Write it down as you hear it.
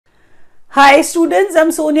Hi students, I'm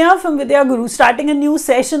Sonia from Vidya Guru, starting a new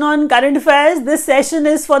session on current affairs. This session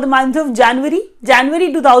is for the month of January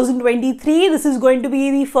 2023. This is going to be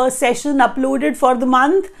the first session uploaded for the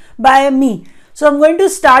month by me. So I'm going to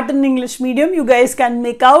start in English medium. You guys can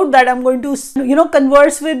make out that I'm going to,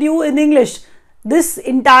 converse with you in English. This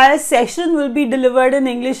entire session will be delivered in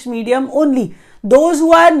English medium only. Those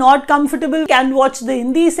who are not comfortable can watch the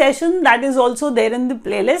Hindi session, that is also there in the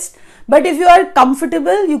playlist. But if you are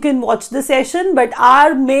comfortable, you can watch the session. But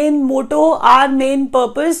our main motto, our main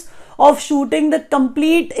purpose of shooting the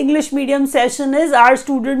complete English medium session is our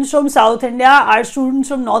students from South India, our students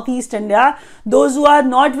from Northeast India, those who are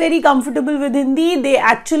not very comfortable with Hindi, they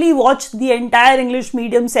actually watch the entire English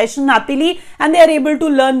medium session happily and they are able to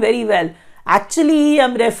learn very well. Actually,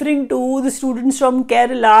 I'm referring to the students from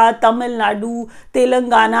Kerala, Tamil Nadu,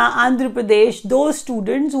 Telangana, Andhra Pradesh. Those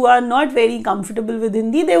students who are not very comfortable with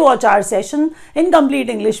Hindi, they watch our session in complete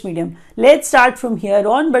English medium. Let's start from here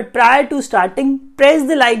on. But prior to starting, press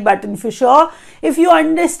the like button for sure. If you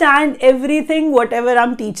understand everything, whatever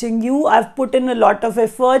I'm teaching you, I've put in a lot of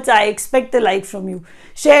efforts. I expect a like from you.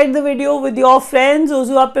 Share the video with your friends, those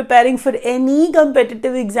who are preparing for any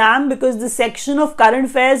competitive exam, because the section of current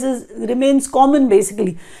affairs remains common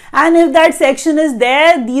basically. And if that section is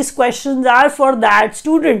there, these questions are for that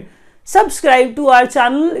student. Subscribe to our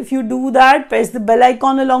channel. If you do that, press the bell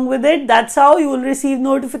icon along with it. That's how you will receive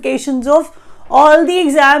notifications of all the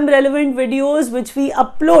exam relevant videos which we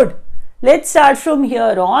upload. Let's start from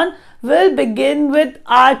here on. We'll begin with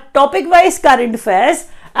our topic wise current affairs.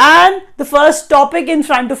 And the first topic in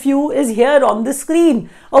front of you is here on the screen.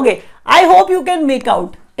 Okay, I hope you can make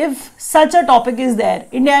out if such a topic is there,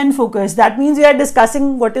 India in focus. That means we are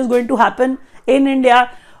discussing what is going to happen in India.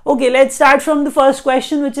 Okay, let's start from the first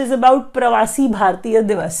question, which is about Pravasi Bharatiya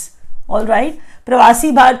Divas. Alright,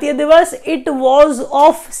 Pravasi Bharatiya Divas, it was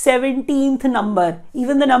of 17th number.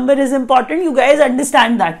 Even the number is important, you guys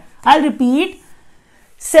understand that. I'll repeat,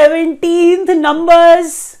 17th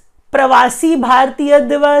numbers Pravasi Bharatiya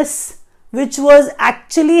Divas, which was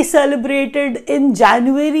actually celebrated in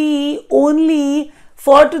January only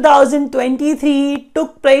for 2023,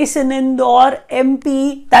 took place in Indore,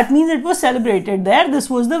 MP. That means it was celebrated there. This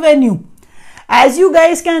was the venue. As you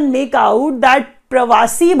guys can make out that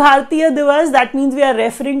Pravasi Bharatiya Divas, that means we are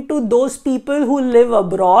referring to those people who live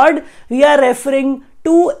abroad. We are referring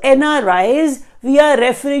to NRIs. We are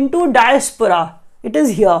referring to diaspora. It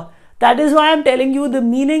is here. That is why I'm telling you the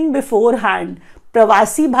meaning beforehand.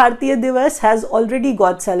 Pravasi Bharatiya Divas has already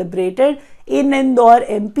got celebrated in Indore,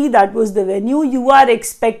 MP. That was the venue. You are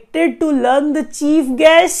expected to learn the chief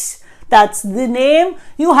guest. That's the name.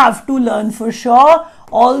 You have to learn for sure.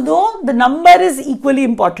 Although the number is equally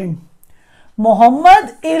important.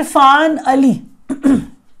 Muhammad Irfan Ali.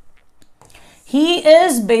 He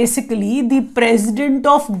is basically the president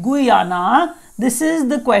of Guyana. This is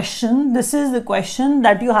the question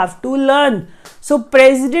that you have to learn. So,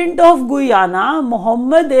 President of Guyana,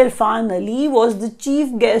 Muhammad Irfan Ali, was the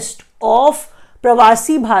chief guest of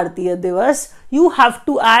Pravasi Bharatiya Divas. You have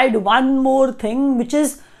to add one more thing, which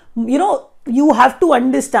is, you have to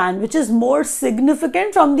understand, which is more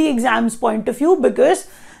significant from the exam's point of view, because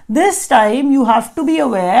this time you have to be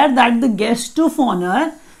aware that the guest of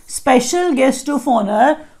honor, special guest of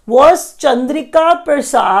honor, was Chandrika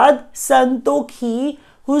Prasad Santokhi,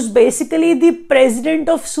 who's basically the president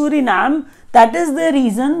of Suriname. That is the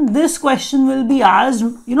reason this question will be asked.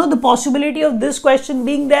 The possibility of this question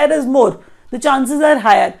being there is more. The chances are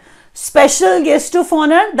higher. Special guest of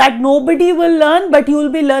honor that nobody will learn, but you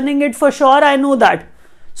will be learning it for sure. I know that.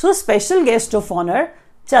 So, special guest of honor,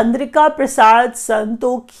 Chandrika Prasad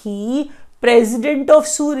Santokhi, president of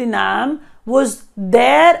Suriname, was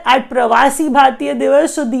there at Pravasi Bharatiya Divas.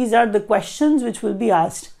 So these are the questions which will be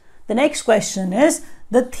asked. The next question is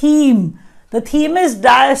the theme. The theme is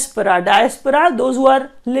diaspora. Diaspora, those who are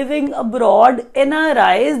living abroad,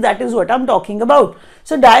 NRIs, that is what I'm talking about.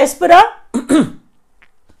 So diaspora,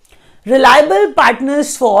 reliable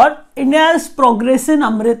partners for India's progress in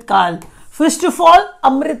Amrit Kal. First of all,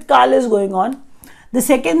 Amrit Kal is going on. The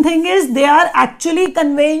second thing is they are actually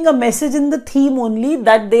conveying a message in the theme only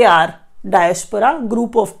that they are diaspora,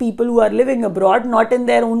 group of people who are living abroad, not in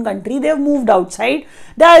their own country, they have moved outside.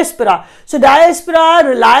 Diaspora. So diaspora,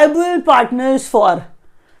 reliable partners for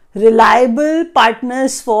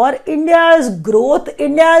India's growth,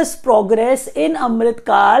 India's progress in Amrit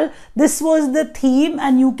Kal. This was the theme,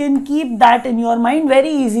 and you can keep that in your mind very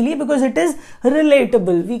easily because it is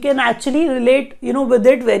relatable. We can actually relate, with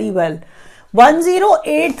it very well.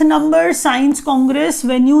 108th number Science Congress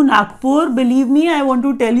venue Nagpur. Believe me, I want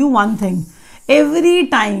to tell you one thing. Every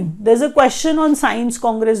time there's a question on Science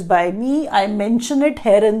Congress by me, I mention it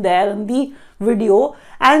here and there in the video,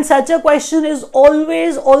 and such a question is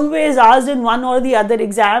always asked in one or the other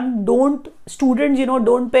exam. Students,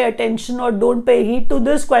 don't pay attention or don't pay heed to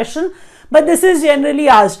this question, but this is generally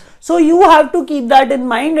asked. So you have to keep that in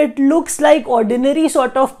mind. It looks like ordinary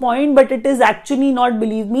sort of point, but it is actually not,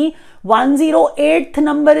 believe me. 108th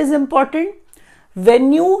number is important.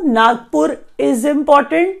 Venue, Nagpur is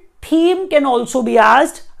important. Theme can also be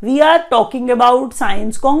asked. We are talking about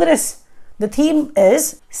Science Congress. The theme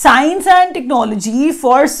is Science and Technology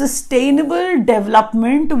for Sustainable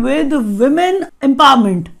Development with Women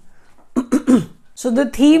Empowerment. So the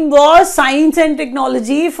theme was Science and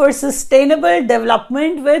Technology for Sustainable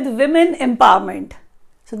Development with Women Empowerment.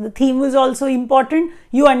 So the theme was also important.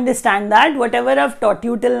 You understand that. Whatever I've taught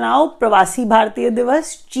you till now, Pravasi Bharatiya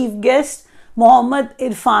Divas, chief guest Mohammad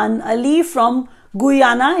Irfan Ali from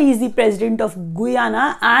Guyana, he is the president of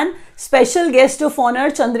Guyana, and special guest of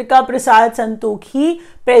honor Chandrika Prasad Santokhi,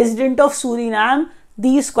 president of Suriname.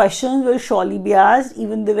 These questions will surely be asked.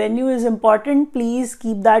 Even the venue is important. Please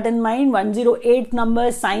keep that in mind. 108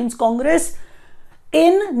 number Science Congress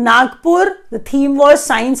in Nagpur. The theme was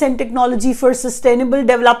Science and Technology for Sustainable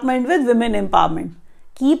Development with Women Empowerment.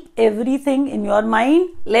 Keep everything in your mind.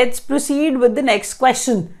 Let's proceed with the next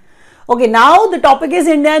question. Okay, now the topic is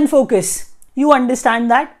India in Focus. You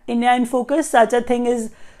understand that India in Focus, such a thing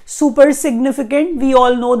is super significant. We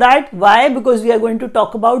all know that. Why? Because we are going to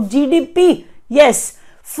talk about GDP. Yes,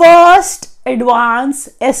 first advance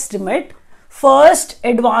estimate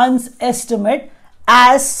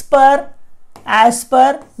as per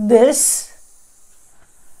this,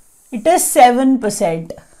 it is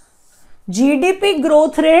 7%. GDP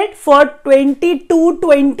growth rate for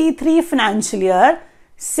 22-23 financial year,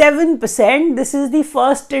 7%. This is the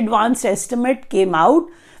first advanced estimate came out.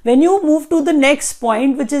 When you move to the next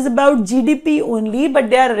point, which is about GDP only,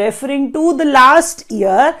 but they are referring to the last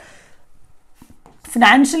year,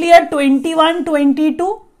 financial year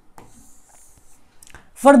 21-22,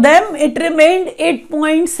 for them it remained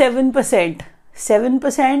 8.7%.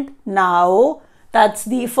 7% now. That's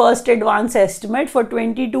the first advance estimate for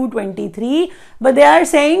 22-23. But they are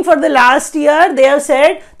saying for the last year, they are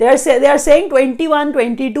saying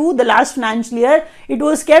 21-22, the last financial year, it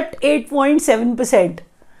was kept 8.7%.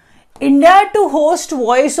 India to host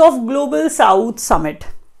Voice of Global South Summit.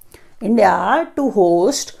 India to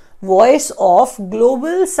host Voice of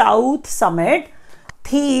Global South Summit,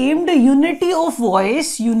 themed Unity of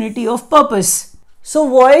Voice, Unity of Purpose. So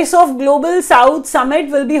Voice of Global South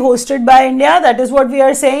Summit will be hosted by India. That is what we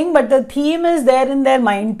are saying. But the theme is there in their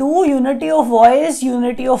mind too. Unity of Voice,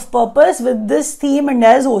 Unity of Purpose. With this theme,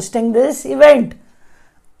 India is hosting this event.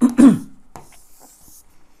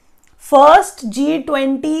 First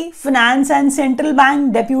G20 Finance and Central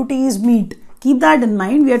Bank Deputies meet. Keep that in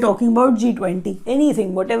mind. We are talking about G20.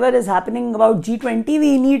 Anything, whatever is happening about G20,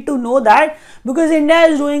 we need to know that because India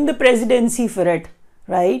is doing the presidency for it.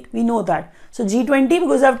 Right? We know that. So G20,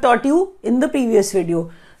 because I've taught you in the previous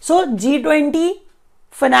video. So G20,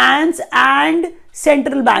 Finance and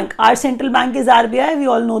Central Bank. Our central bank is RBI. We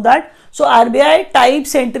all know that. So RBI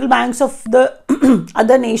types central banks of the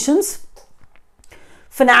other nations.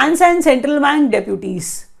 Finance and Central Bank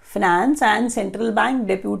Deputies. Finance and Central Bank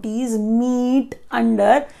Deputies meet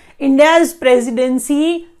under India's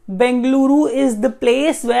presidency. Bengaluru is the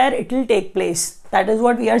place where it will take place. That is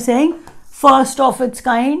what we are saying. First of its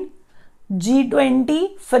kind.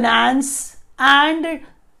 G20 Finance and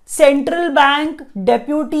Central Bank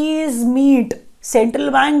Deputies meet.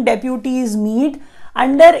 Central Bank Deputies meet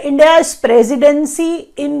under India's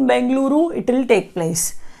presidency in Bengaluru. It will take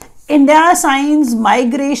place. India signs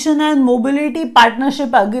Migration and Mobility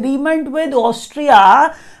Partnership Agreement with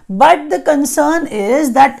Austria, but the concern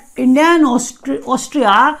is that India and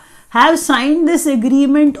Austria have signed this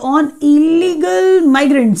agreement on illegal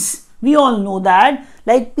migrants. We all know that.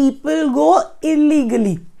 Like people go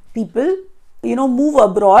illegally, people move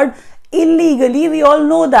abroad illegally, we all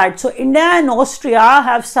know that. So India and Austria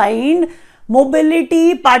have signed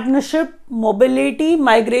Mobility Partnership, Mobility,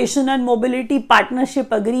 Migration and Mobility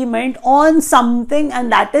Partnership Agreement on something,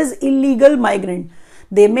 and that is illegal migrant.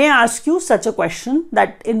 They may ask you such a question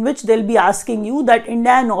that in which they'll be asking you that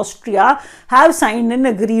India and Austria have signed an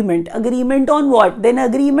agreement. Agreement on what? Then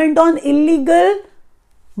agreement on illegal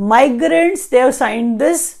migrants. They have signed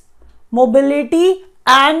this Mobility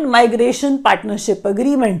and Migration Partnership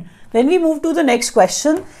Agreement. When we move to the next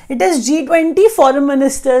question, it is G20 Foreign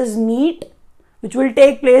Ministers meet, which will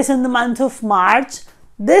take place in the month of March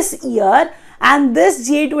this year, and this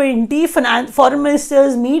G20 Foreign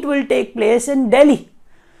Ministers meet will take place in Delhi.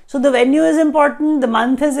 So the venue is important, the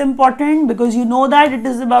month is important, because you know that it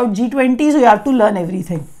is about G20, so you have to learn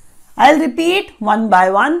everything. I'll repeat one by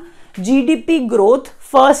one. GDP growth,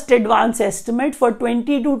 first advance estimate for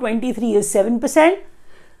 22-23 is 7%.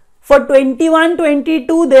 For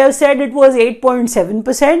 21-22, they have said it was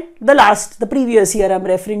 8.7%. The previous year I'm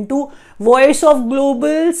referring to. Voice of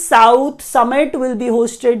Global South Summit will be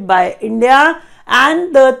hosted by India.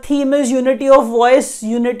 And the theme is unity of voice,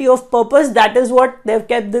 unity of purpose. That is what they've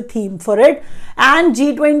kept the theme for it. And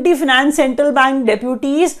G20 Finance Central Bank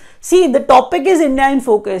Deputies. See, the topic is India in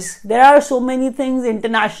focus. There are so many things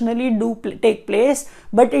internationally take place,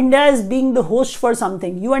 but India is being the host for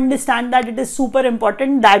something. You understand that it is super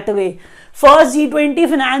important that way. First G20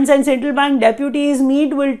 Finance and Central Bank Deputies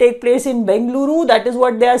meet will take place in Bengaluru. That is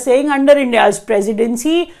what they are saying under India's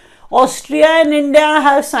presidency. Austria and India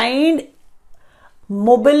have signed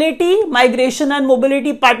Migration and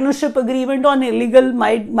Mobility Partnership Agreement on illegal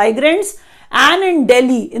migrants. And in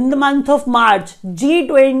Delhi, in the month of March,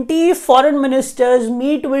 G20 foreign ministers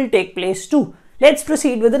meet will take place too. Let's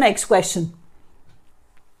proceed with the next question.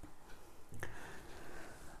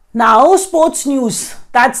 Now, sports news.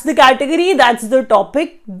 That's the category, that's the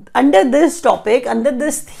topic. Under this topic, under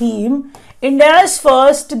this theme, India's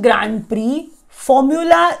first Grand Prix,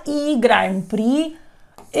 Formula E Grand Prix,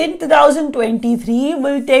 in 2023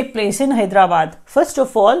 will take place in Hyderabad. First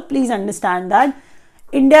of all, please understand that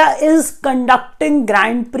India is conducting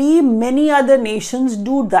Grand Prix. Many other nations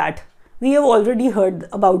do that. We have already heard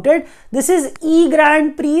about it. This is E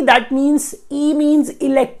Grand Prix. That means E means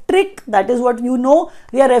electric. That is what you know.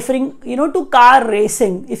 We are referring, to car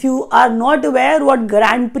racing. If you are not aware what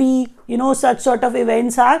Grand Prix, such sort of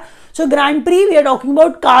events are. So Grand Prix, we are talking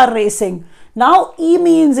about car racing. Now, E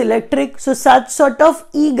means electric, so such sort of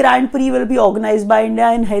E Grand Prix will be organized by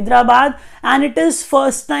India in Hyderabad, and it is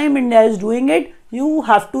first time India is doing it. You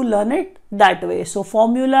have to learn it that way. So,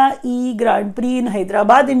 Formula E Grand Prix in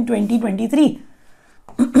Hyderabad in 2023.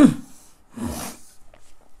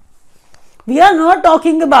 We are not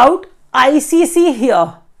talking about ICC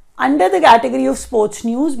here. Under the category of sports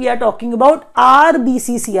news, we are talking about our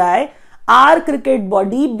BCCI, our cricket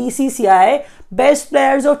body, BCCI, best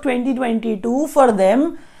players of 2022. For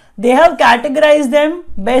them, they have categorized them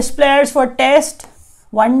best players for Test,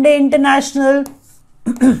 One Day International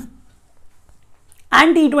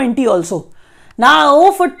and T20 also.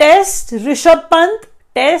 Now for Test, Rishabh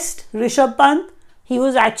Pant, he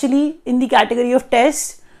was actually in the category of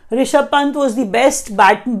Test. Rishabh Pant was the best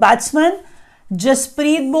batsman.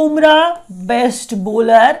 Jasprit Bumrah, best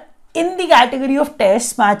bowler in the category of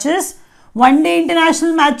Test matches. One Day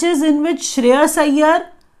International matches in which Shreyas Iyer,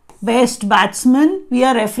 best batsman. We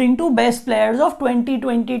are referring to best players of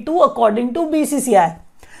 2022 according to BCCI.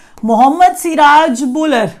 Mohammad Siraj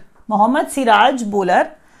bowler.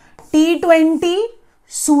 T20,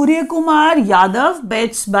 Surya Kumar Yadav,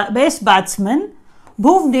 best batsman.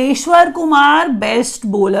 Bhuvneshwar Kumar, best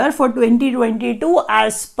bowler for 2022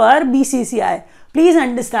 as per BCCI. Please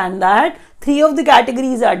understand that three of the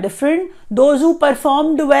categories are different. Those who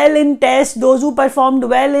performed well in Test, those who performed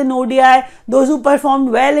well in ODI, those who performed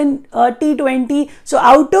well in T20. So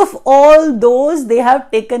out of all those, they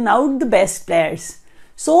have taken out the best players.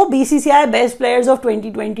 So BCCI best players of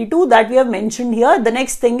 2022 that we have mentioned here. The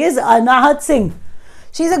next thing is Anahat Singh.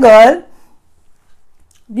 She's a girl,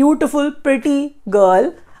 beautiful, pretty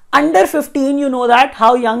girl. Under 15, you know that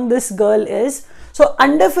how young this girl is. So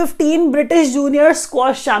under 15 British Junior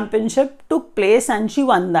Squash Championship took place and she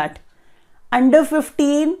won that. Under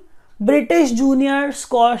 15 British Junior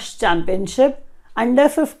Squash Championship. Under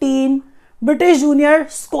 15 British Junior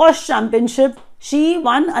Squash Championship. She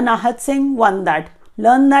won. Anahat Singh won that.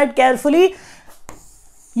 Learn that carefully.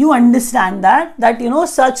 You understand that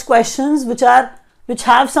such questions which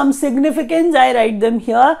have some significance, I write them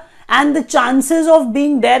here. And the chances of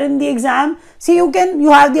being there in the exam, see, you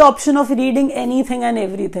have the option of reading anything and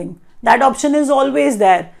everything. That option is always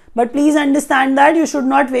there. But please understand that you should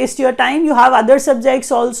not waste your time. You have other subjects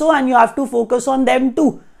also and you have to focus on them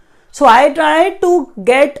too. So I try to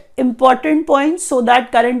get important points so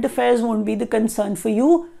that current affairs won't be the concern for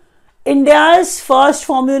you. India's first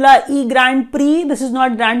Formula E Grand Prix. This is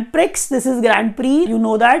not Grand Prix, this is Grand Prix. You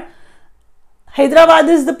know that. Hyderabad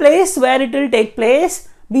is the place where it will take place.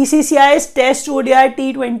 BCCI's Test, ODI,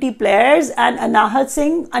 T20 players and Anahat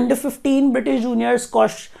Singh, under 15 British Junior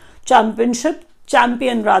Squash Championship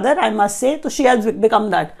champion rather, I must say. So she has become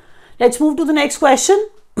that. Let's move to the next question.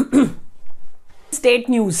 State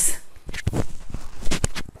news.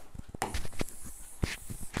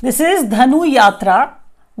 This is Dhanu Yatra,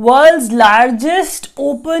 world's largest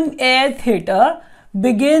open air theatre,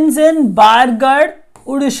 begins in Bargarh,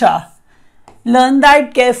 Odisha. Learn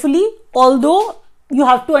that carefully, although you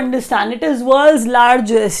have to understand it is world's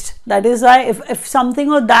largest. That is why if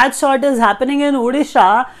something of that sort is happening in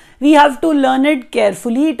Odisha, we have to learn it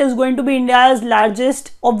carefully. It is going to be India's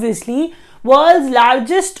largest, obviously, world's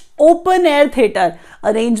largest open air theatre.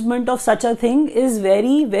 Arrangement of such a thing is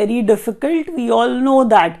very, very difficult. We all know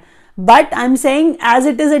that. But I'm saying, as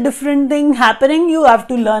it is a different thing happening, you have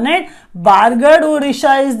to learn it. Bargarh,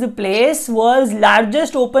 Odisha is the place. World's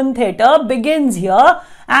largest open theatre begins here,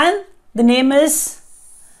 and the name is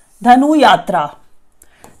Dhanu Yatra.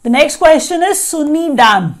 The next question is Sunni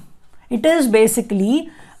Dam. It is basically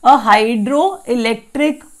a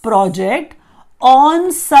hydroelectric project on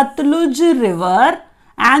Satluj River,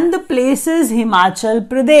 and the place is Himachal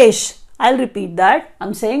Pradesh. I'll repeat that.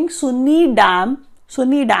 I'm saying Sunni Dam.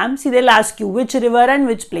 Sunni Dam, see, they'll ask you which river and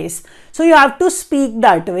which place. So you have to speak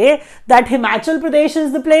that way, that Himachal Pradesh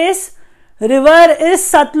is the place, river is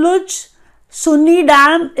Satluj, Sunni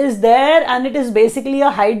Dam is there, and it is basically a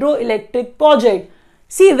hydroelectric project.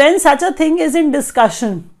 See, when such a thing is in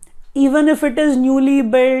discussion, even if it is newly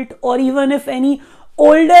built or even if any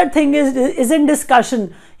older thing is in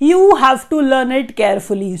discussion, you have to learn it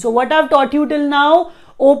carefully. So what I've taught you till now: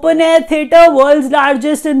 open air theatre, world's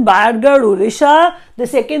largest in Bargarh, Odisha. The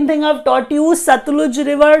second thing I've taught you, Satluj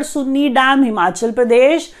River, Sunni Dam, Himachal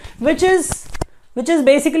Pradesh, which is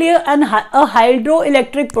basically a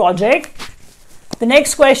hydroelectric project. The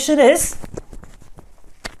next question is,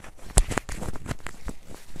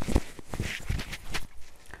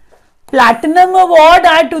 Platinum Award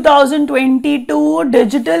at 2022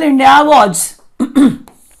 Digital India Awards.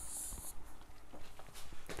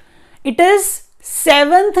 It is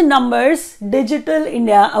 7th numbers Digital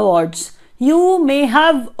India Awards. You may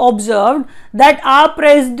have observed that our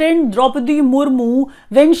President Draupadi Murmu,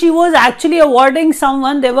 when she was actually awarding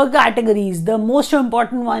someone, there were categories. The most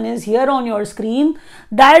important one is here on your screen,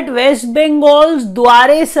 that West Bengal's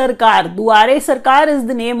Dware Sarkar. Dware Sarkar is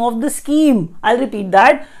the name of the scheme. I'll repeat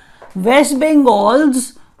that. West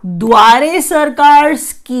Bengal's Dware Sarkar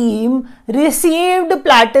scheme received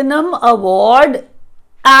Platinum Award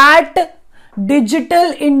at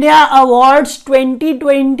Digital India Awards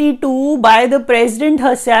 2022 by the President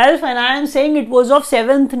herself, and I am saying it was of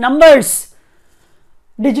 7th numbers.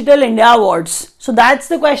 Digital India Awards. So that's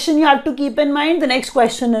the question you have to keep in mind. The next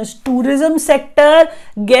question is, tourism sector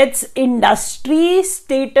gets industry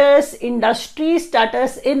status in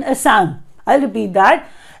Assam. I'll repeat that.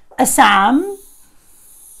 Assam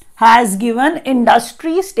has given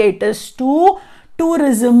industry status to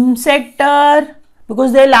tourism sector,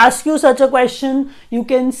 because they'll ask you such a question. You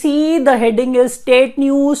can see the heading is state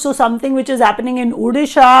news, so something which is happening in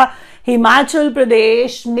Odisha, Himachal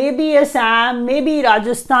Pradesh, maybe Assam, maybe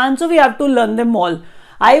Rajasthan, so we have to learn them all.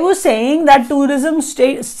 I was saying that tourism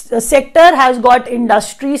sector has got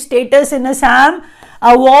industry status in Assam.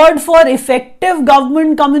 Award for effective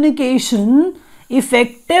government communication.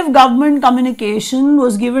 Effective government communication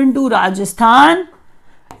was given to Rajasthan.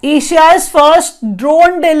 Asia's first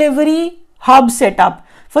drone delivery hub setup.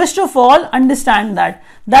 First of all, understand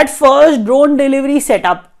that first drone delivery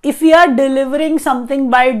setup, if we are delivering something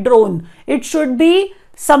by drone, it should be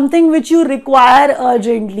something which you require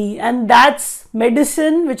urgently, and that's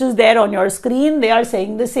medicine, which is there on your screen. They are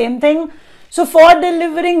saying the same thing. So for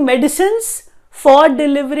delivering medicines,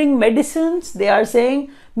 they are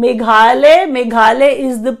saying Meghalaya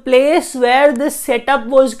is the place where this setup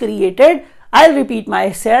was created. I'll repeat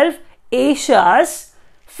myself. Asia's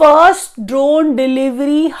first drone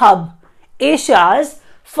delivery hub. Asia's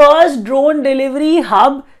first drone delivery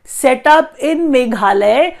hub set up in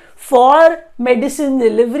Meghalaya for medicine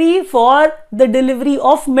delivery, for the delivery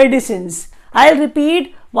of medicines. I'll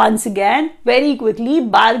repeat once again very quickly.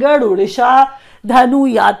 Bargarh, Odisha, Dhanu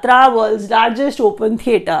Yatra, world's largest open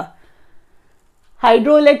theatre.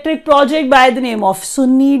 Hydroelectric project by the name of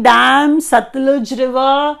Sunni Dam, Satluj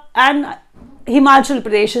River, and Himachal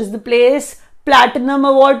Pradesh is the place. Platinum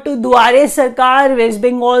Award to Dware Sarkar, West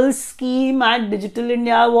Bengal scheme at Digital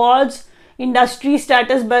India Awards. Industry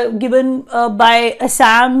status given by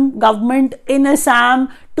Assam government in Assam.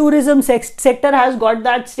 Tourism sector has got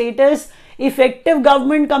that status. Effective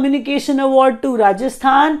Government Communication Award to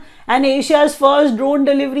Rajasthan, and Asia's first drone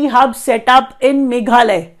delivery hub set up in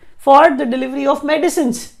Meghalaya for the delivery of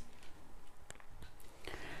medicines.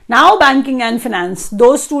 Now banking and finance.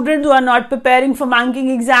 Those students who are not preparing for banking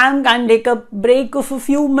exam can take a break of a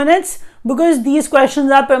few minutes, because these questions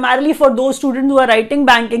are primarily for those students who are writing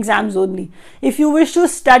bank exams only. If you wish to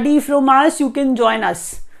study from us, you can join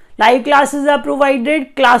us. Live classes are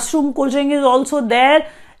provided. Classroom coaching is also there.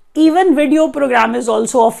 Even video program is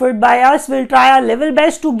also offered by us. We'll try our level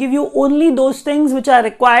best to give you only those things which are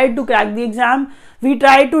required to crack the exam. We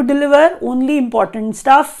try to deliver only important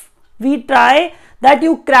stuff. We try that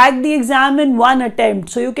you crack the exam in one attempt.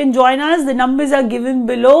 So you can join us. The numbers are given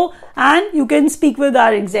below and you can speak with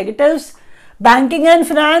our executives. Banking and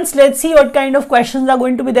finance, let's see what kind of questions are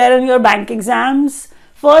going to be there in your bank exams.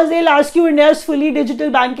 First, they'll ask you India's fully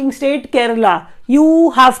digital banking state, Kerala.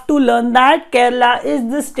 You have to learn that. Kerala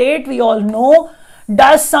is the state we all know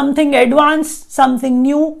does something advanced, something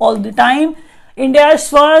new all the time. India's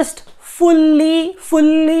first fully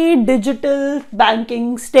digital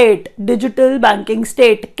banking state,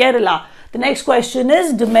 Kerala. The next question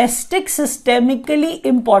is domestic systemically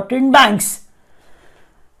important banks.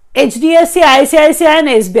 HDFC, ICICI and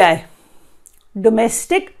SBI.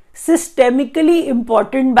 Domestic systemically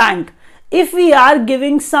important bank. If we are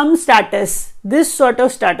giving some status, this sort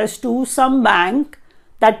of status to some bank,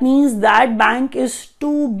 that means that bank is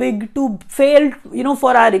too big to fail,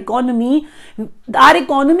 for our economy. Our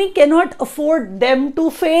economy cannot afford them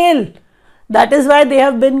to fail. That is why they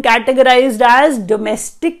have been categorized as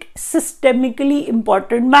domestic systemically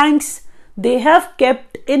important banks. They have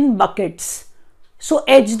kept in buckets. So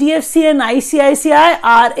HDFC and ICICI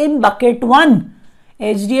are in bucket 1.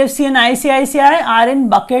 HDFC and ICICI are in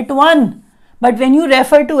bucket 1. But when you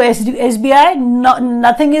refer to SBI,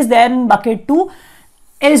 nothing is there in bucket 2.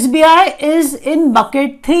 SBI is in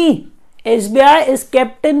bucket 3. SBI is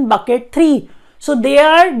kept in bucket 3. So they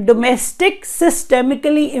are domestic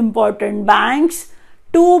systemically important banks,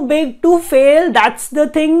 too big to fail. That's the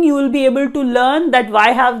thing you will be able to learn, that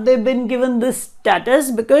why have they been given this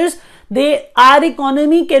status, because our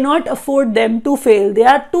economy cannot afford them to fail. They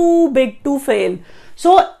are too big to fail.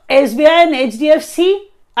 So SBI and HDFC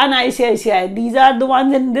and ICICI, these are the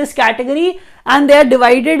ones in this category, and they are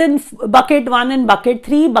divided in bucket 1 and bucket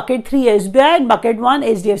 3. Bucket 3 SBI and bucket 1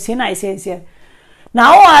 HDFC and ICICI.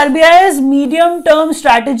 Now RBI's medium term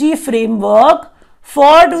strategy framework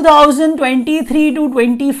for 2023 to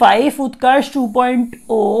 25, Utkarsh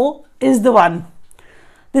 2.0 is the one.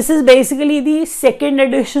 This is basically the second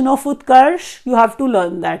edition of Utkarsh. You have to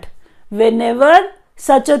learn that. Whenever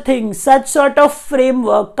such a thing, such sort of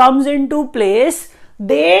framework comes into place,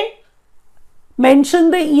 they mention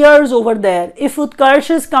the years over there. If Utkarsh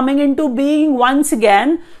is coming into being once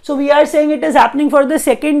again, so we are saying it is happening for the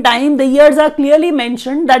second time, the years are clearly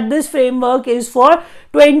mentioned that this framework is for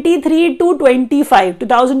 23 to 25,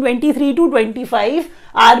 2023 to 25.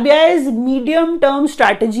 RBI's medium term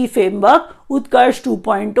strategy framework, Utkarsh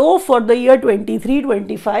 2.0 for the year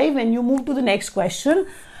 23-25. When you move to the next question,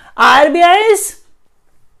 RBI's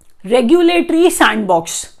regulatory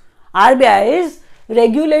sandbox. RBI's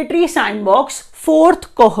regulatory sandbox,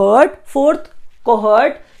 fourth cohort,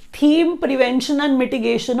 theme prevention and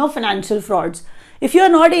mitigation of financial frauds. If you are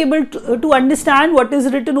not able to understand what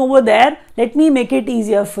is written over there, let me make it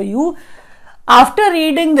easier for you. After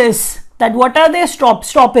reading this, that what are they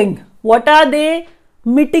stopping? What are they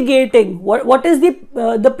mitigating? What is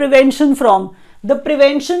the prevention from? The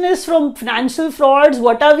prevention is from financial frauds.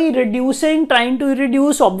 What are we reducing? Trying to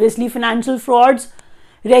reduce, obviously, financial frauds.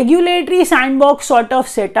 Regulatory sandbox sort of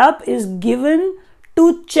setup is given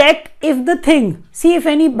to check if the thing, see if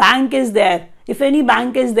any bank is there. If any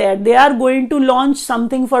bank is there, they are going to launch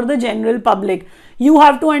something for the general public. You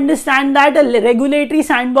have to understand that a regulatory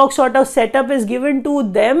sandbox sort of setup is given to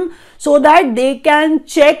them so that they can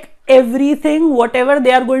check everything, whatever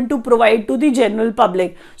they are going to provide to the general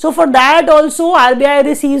public. So for that also RBI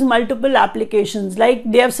receives multiple applications, like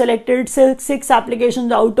they have selected 6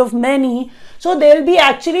 applications out of many. So they will be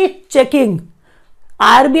actually checking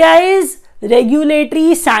RBI's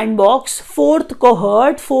regulatory sandbox, fourth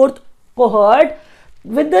cohort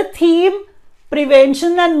with the theme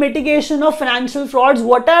prevention and mitigation of financial frauds.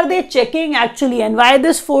 What are they checking actually, and why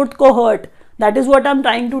this fourth cohort? That is what I'm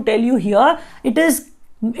trying to tell you here. It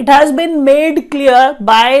has been made clear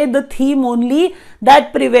by the theme only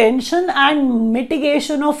that prevention and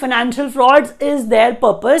mitigation of financial frauds is their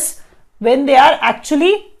purpose when they are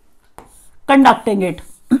actually conducting it.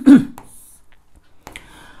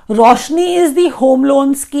 Roshni is the home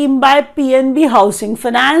loan scheme by PNB Housing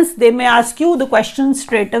Finance. They may ask you the question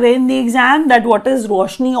straight away in the exam, that what is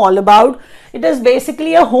Roshni all about? It is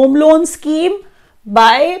basically a home loan scheme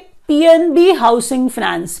by PNB Housing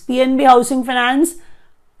Finance. PNB Housing Finance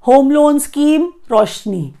home loan scheme,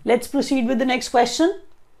 Roshni. Let's proceed with the next question.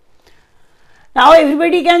 Now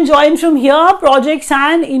everybody can join from here. Projects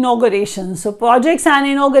and inaugurations. So projects and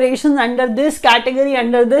inaugurations, under this category,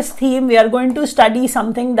 under this theme, we are going to study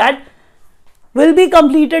something that will be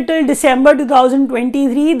completed till December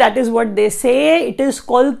 2023. That is what they say. It is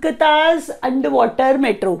Kolkata's underwater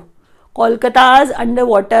metro. Kolkata's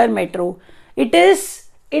underwater metro. It is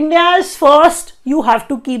India's first. You have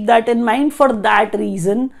to keep that in mind for that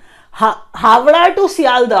reason. Havra to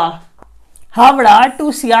Sialda. Havra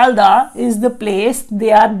to Sialda is the place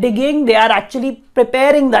they are digging. They are actually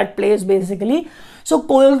preparing that place basically. So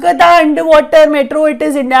Kolkata underwater metro, it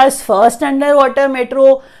is India's first underwater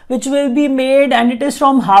metro which will be made, and it is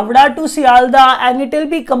from Havra to Sialda, and it will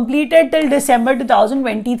be completed till December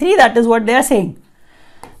 2023. That is what they are saying.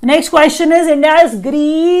 The next question is India's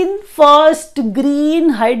first green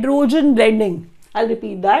hydrogen blending. I'll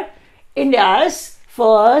repeat that. India's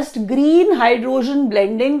first green hydrogen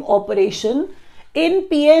blending operation in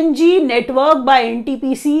PNG network by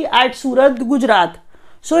NTPC at Surat, Gujarat.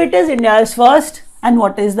 So it is India's first. And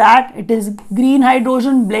what is that? It is green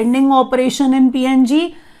hydrogen blending operation in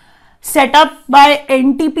PNG set up by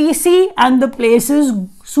NTPC, and the place is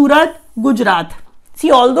Surat, Gujarat.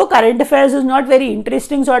 See, although current affairs is not very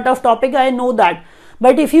interesting sort of topic, I know that.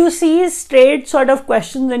 But if you see straight sort of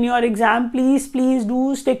questions in your exam, please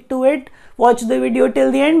do stick to it. Watch the video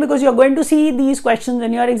till the end, because you're going to see these questions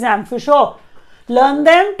in your exam for sure. Learn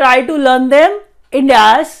them, try to learn them.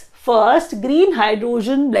 India's first green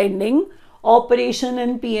hydrogen blending operation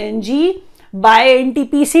in PNG by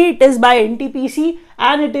NTPC. It is by NTPC,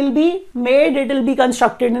 and it will be made, it will be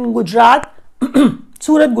constructed in Gujarat,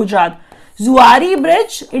 Surat, Gujarat. Zuari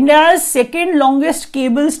Bridge, India's second longest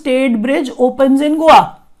cable stayed bridge, opens in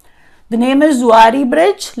Goa. The name is Zuari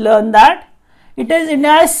Bridge, learn that. It is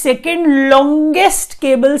India's second longest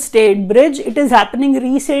cable stayed bridge. It is happening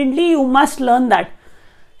recently, you must learn that.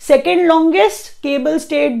 Second longest cable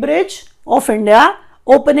stayed bridge of India,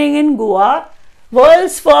 opening in Goa.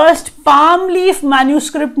 World's first palm leaf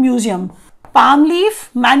manuscript museum. Palm leaf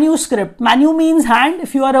manuscript. Manu means hand,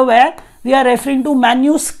 if you are aware. We are referring to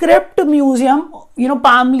manuscript museum, you know,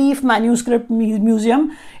 palm leaf manuscript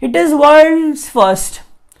museum. It is world's first.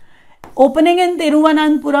 Opening in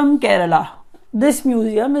Thiruvananthapuram, Kerala. This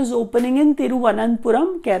museum is opening in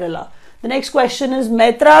Thiruvananthapuram, Kerala. The next question is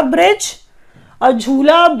Metra Bridge. A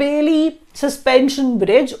Jhula Bailey suspension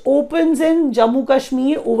bridge opens in Jammu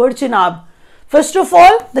Kashmir over Chenab. First of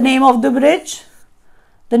all, the name of the bridge,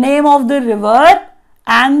 the name of the river,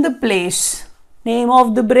 and the place. Name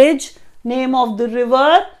of the bridge, name of the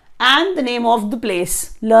river, and the name of the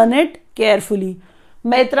place. Learn it carefully.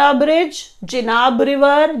 Metra Bridge, Chenab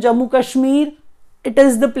River, Jammu Kashmir. It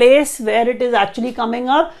is the place where it is actually coming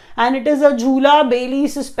up, and it is a Jhula Bailey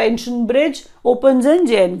suspension bridge, opens in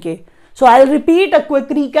JNK. So I'll repeat a quick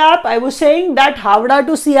recap. I was saying that Havra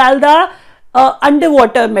to Sialda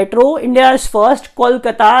underwater metro, India's first.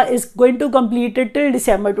 Kolkata is going to complete it till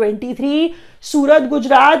December 23. Surat,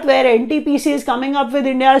 Gujarat, where NTPC is coming up with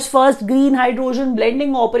India's first green hydrogen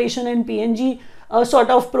blending operation in PNG sort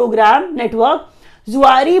of program network.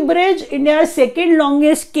 Zuari Bridge, India's second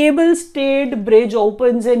longest cable stayed bridge,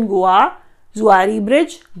 opens in Goa. Zuari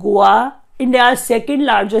Bridge, Goa, India's second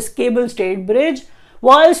largest cable stayed bridge.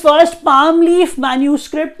 World's first palm leaf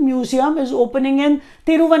manuscript museum is opening in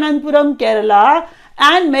Thiruvananthapuram, Kerala,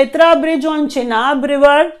 and Metra Bridge on Chenab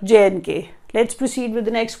River, JNK. Let's proceed with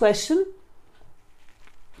the next question.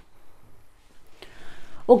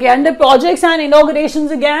 Okay, under projects and inaugurations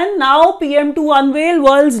again, now PM to unveil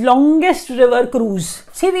world's longest river cruise.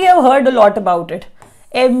 See, we have heard a lot about it.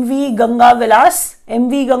 MV Ganga Vilas,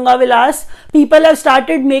 MV Ganga Vilas. People have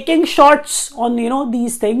started making shots on, you know,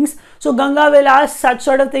 these things. So Ganga Vilas, such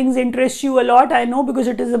sort of things interest you a lot, I know, because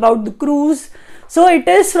it is about the cruise. So it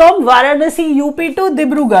is from Varanasi, UP to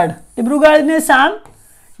Dibrugarh. Dibrugarh in Assam.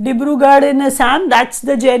 Dibrugarh in Assam, that's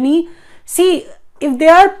the journey. See, if they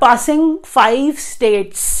are passing 5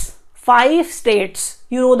 states,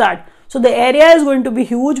 you know that. So the area is going to be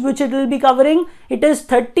huge, which it will be covering. It is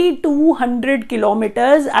 3,200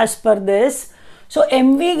 kilometers as per this. So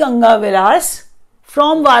MV Ganga Vilas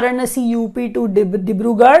from Varanasi UP to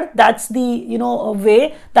Dibrugarh, that's the, you know,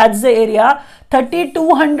 way, that's the area.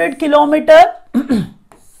 3,200 kilometer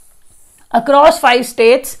across 5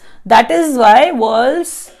 states. That is why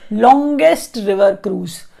world's longest river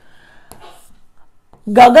cruise.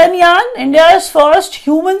 Gaganyaan, India's first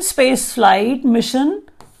human space flight mission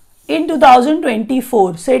in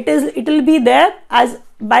 2024. So it will be there, as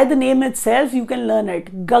by the name itself you can learn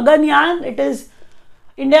it. Gaganyaan, it is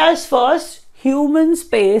India's first human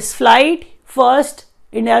space flight,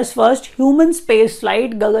 India's first human space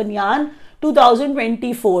flight, Gaganyaan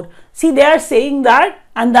 2024. See, they are saying that,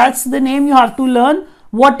 and that's the name you have to learn.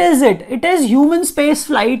 What is it? It is human space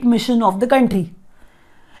flight mission of the country.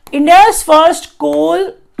 India's first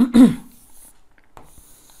coal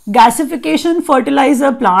gasification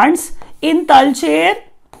fertilizer plants in Talcher,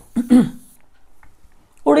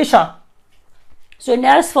 Odisha. So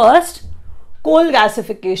India's first coal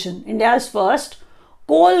gasification. India's first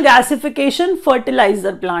coal gasification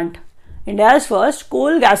fertilizer plant. India's first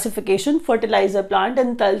coal gasification fertilizer plant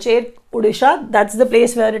in Talcher, Odisha. That's the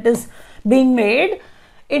place where it is being made.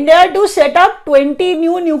 India to set up 20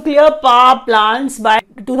 new nuclear power plants by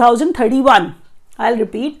 2031. I'll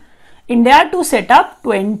repeat. India to set up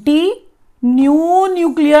 20 new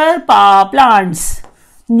nuclear power plants.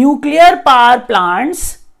 Nuclear power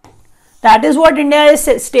plants. That is what India is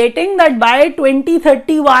stating, that by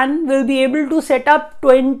 2031 we'll be able to set up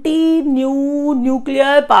 20 new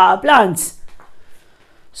nuclear power plants.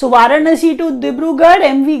 So Varanasi to Dibrugarh,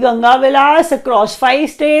 MV Ganga Vilas across 5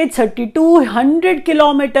 states, 3200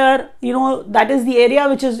 kilometer, that is the area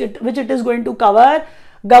which it is going to cover.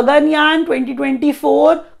 Gaganyaan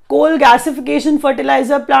 2024 coal gasification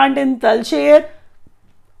fertilizer plant in Talcher,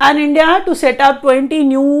 and India to set up 20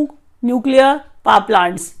 new nuclear power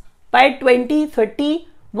plants by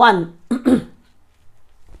 2031.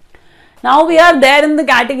 Now we are there in the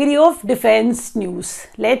category of defense news.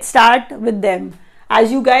 Let's start with them. As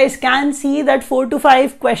you guys can see that 4 to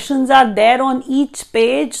 5 questions are there on each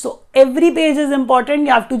page. So every page is important.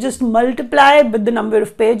 You have to just multiply with the number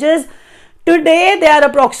of pages. Today they are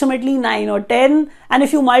approximately 9 or 10, and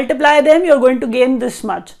if you multiply them you are going to gain this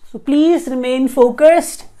much. So please remain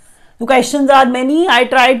focused. The questions are many. I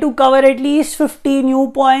try to cover at least 50 new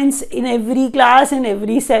points in every class, in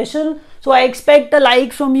every session. So I expect a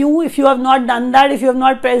like from you. If you have not done that, if you have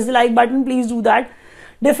not pressed the like button, please do that.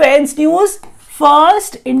 Defense news.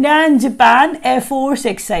 First, India and Japan Air Force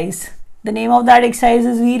exercise. The name of that exercise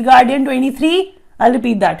is Veer Guardian 23. I'll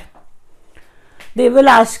repeat that. They will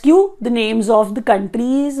ask you the names of the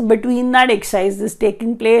countries between that exercise is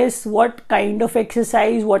taking place, what kind of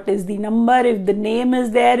exercise, what is the number, if the name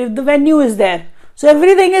is there, if the venue is there. So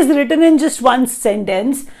everything is written in just one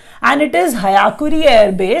sentence, and it is Hyakuri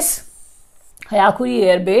Air Base. Hyakuri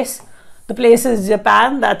Air Base. The place is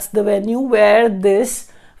Japan. That's the venue where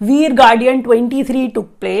this Veer Guardian 23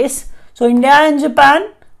 took place. So India and Japan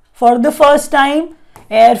for the first time.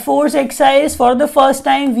 Air Force exercise for the first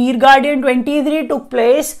time. Veer Guardian 23 took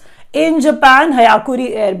place in Japan,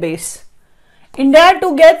 Hyakuri Air Base. India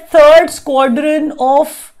to get 3rd squadron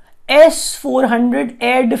of S-400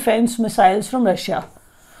 air defense missiles from Russia.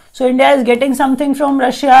 So India is getting something from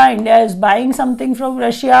Russia. India is buying something from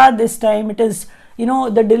Russia. This time it is,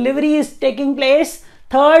 the delivery is taking place.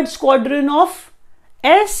 3rd squadron of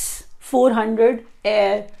S-400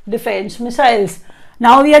 air defense missiles.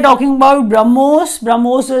 Now we are talking about BrahMos.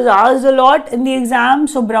 BrahMos is asked a lot in the exam.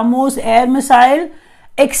 So BrahMos air missile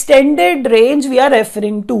extended range we are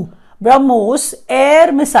referring to. BrahMos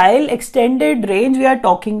air missile extended range we are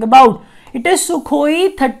talking about. It is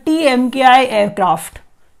Sukhoi 30 MKI aircraft.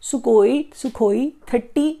 Sukhoi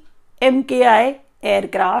 30 MKI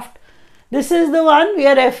aircraft. This is the one we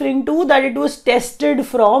are referring to, that it was tested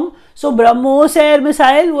from. So BrahMos air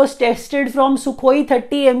missile was tested from Sukhoi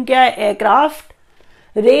 30 MKI aircraft.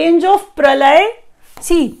 Range of Pralay,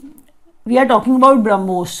 see, we are talking about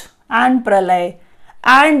BrahMos and Pralay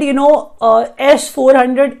and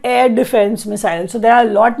S-400 air defense missile. So there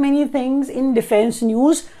are many things in defense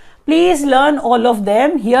news. Please learn all of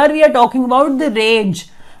them. Here we are talking about the range.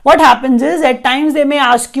 What happens is, at times they may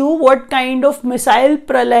ask you what kind of missile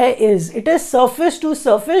Pralay is. It is surface to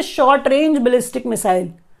surface short range ballistic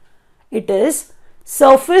missile. It is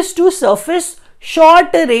surface to surface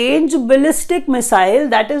short range ballistic missile.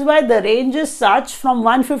 That is why the range is such, from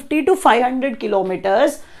 150 to 500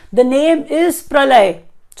 kilometers. The name is Pralay.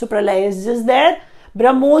 So Pralay is just there.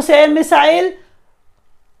 BrahMos air missile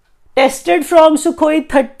tested from Sukhoi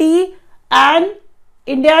 30, and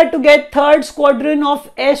India to get 3rd squadron of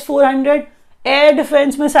S-400 air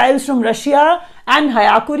defense missiles from Russia, and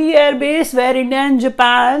Hyakuri Air Base where India and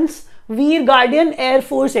Japan's Veer Guardian Air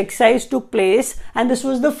Force exercise took place, and this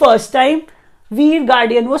was the first time Veer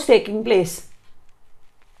Guardian was taking place.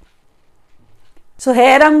 So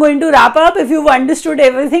here I'm going to wrap up. If you've understood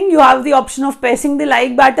everything, you have the option of pressing the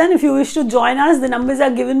like button. If you wish to join us, the numbers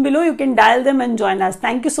are given below. You can dial them and join us.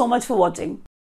 Thank you so much for watching.